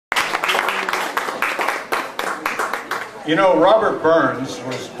You know, Robert Burns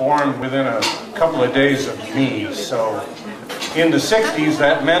was born within a couple of days of me, so in the 60s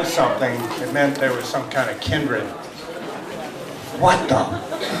that meant something. It meant there was some kind of kindred. What the?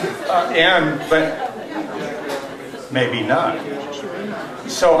 But maybe not.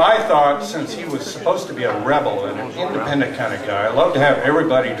 So I thought, since he was supposed to be a rebel and an independent kind of guy, I love to have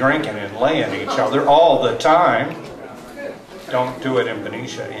everybody drinking and laying each other all the time. Don't do it in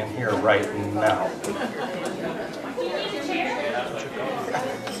Benicia in here right now.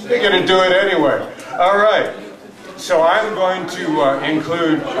 They're going to do it anyway. All right. So I'm going to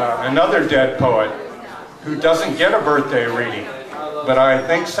include another dead poet who doesn't get a birthday reading, but I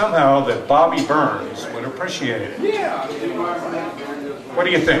think somehow that Bobby Burns would appreciate it. Yeah. What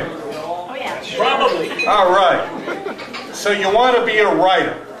do you think? Oh, yeah. Probably. All right. So you want to be a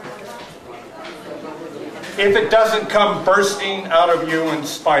writer. If it doesn't come bursting out of you in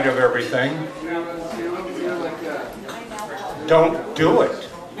spite of everything, don't do it.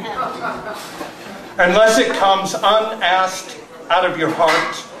 Unless it comes unasked out of your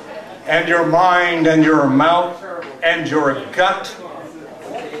heart and your mind and your mouth and your gut,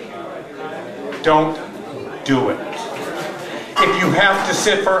 don't do it. If you have to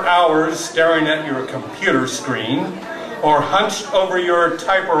sit for hours staring at your computer screen or hunched over your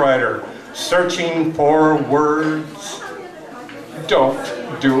typewriter searching for words, don't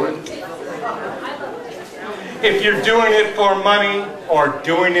do it. If you're doing it for money or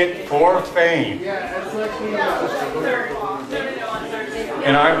doing it for fame,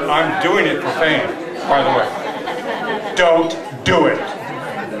 and I'm doing it for fame, by the way, don't do it.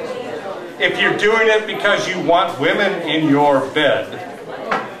 If you're doing it because you want women in your bed,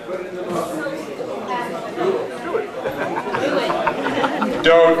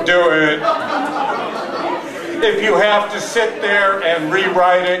 don't do it. If you have to sit there and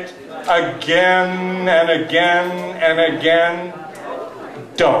rewrite it again and again and again,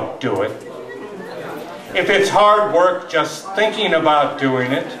 don't do it. If it's hard work just thinking about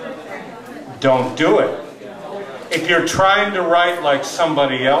doing it, don't do it. If you're trying to write like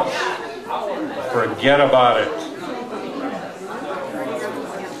somebody else, forget about it.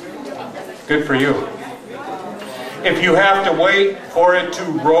 Good for you. If you have to wait for it to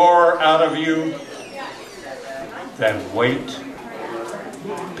roar out of you, then wait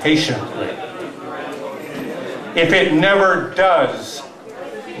patiently. If it never does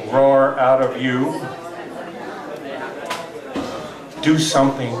roar out of you, do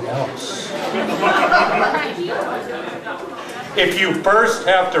something else. If you first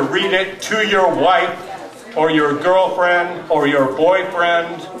have to read it to your wife or your girlfriend or your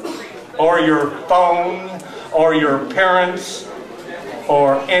boyfriend or your phone or your parents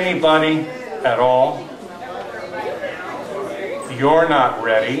or anybody at all, you're not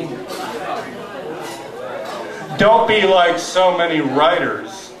ready. Don't be like so many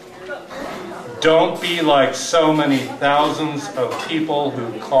writers. Don't be like so many thousands of people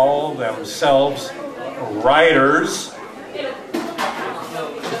who call themselves writers.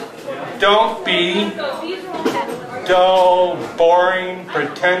 Don't be dull, boring,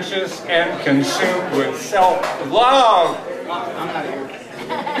 pretentious, and consumed with self-love.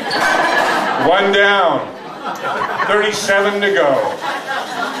 One down. 37 to go.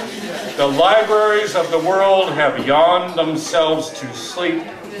 The libraries of the world have yawned themselves to sleep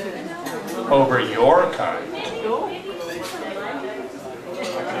over your kind.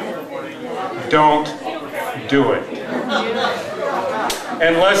 Don't do it.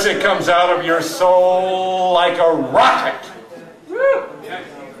 Unless it comes out of your soul like a rocket.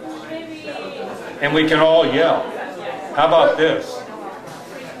 And we can all yell. How about this?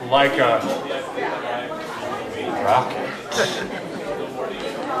 Like a rocket.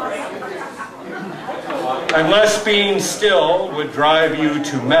 Unless being still would drive you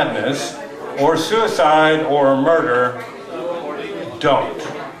to madness or suicide or murder, don't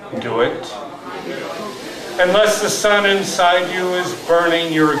do it. Unless the sun inside you is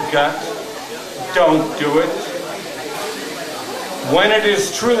burning your gut, don't do it. When it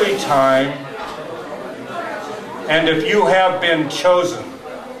is truly time, and if you have been chosen,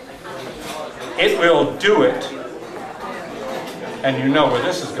 it will do it. And you know where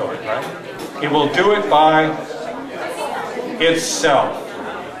this is going, right? It will do it by itself.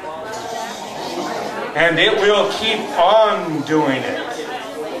 And it will keep on doing it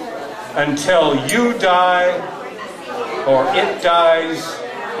until you die or it dies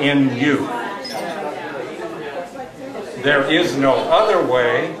in you. There is no other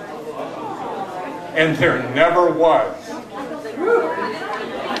way, and there never was.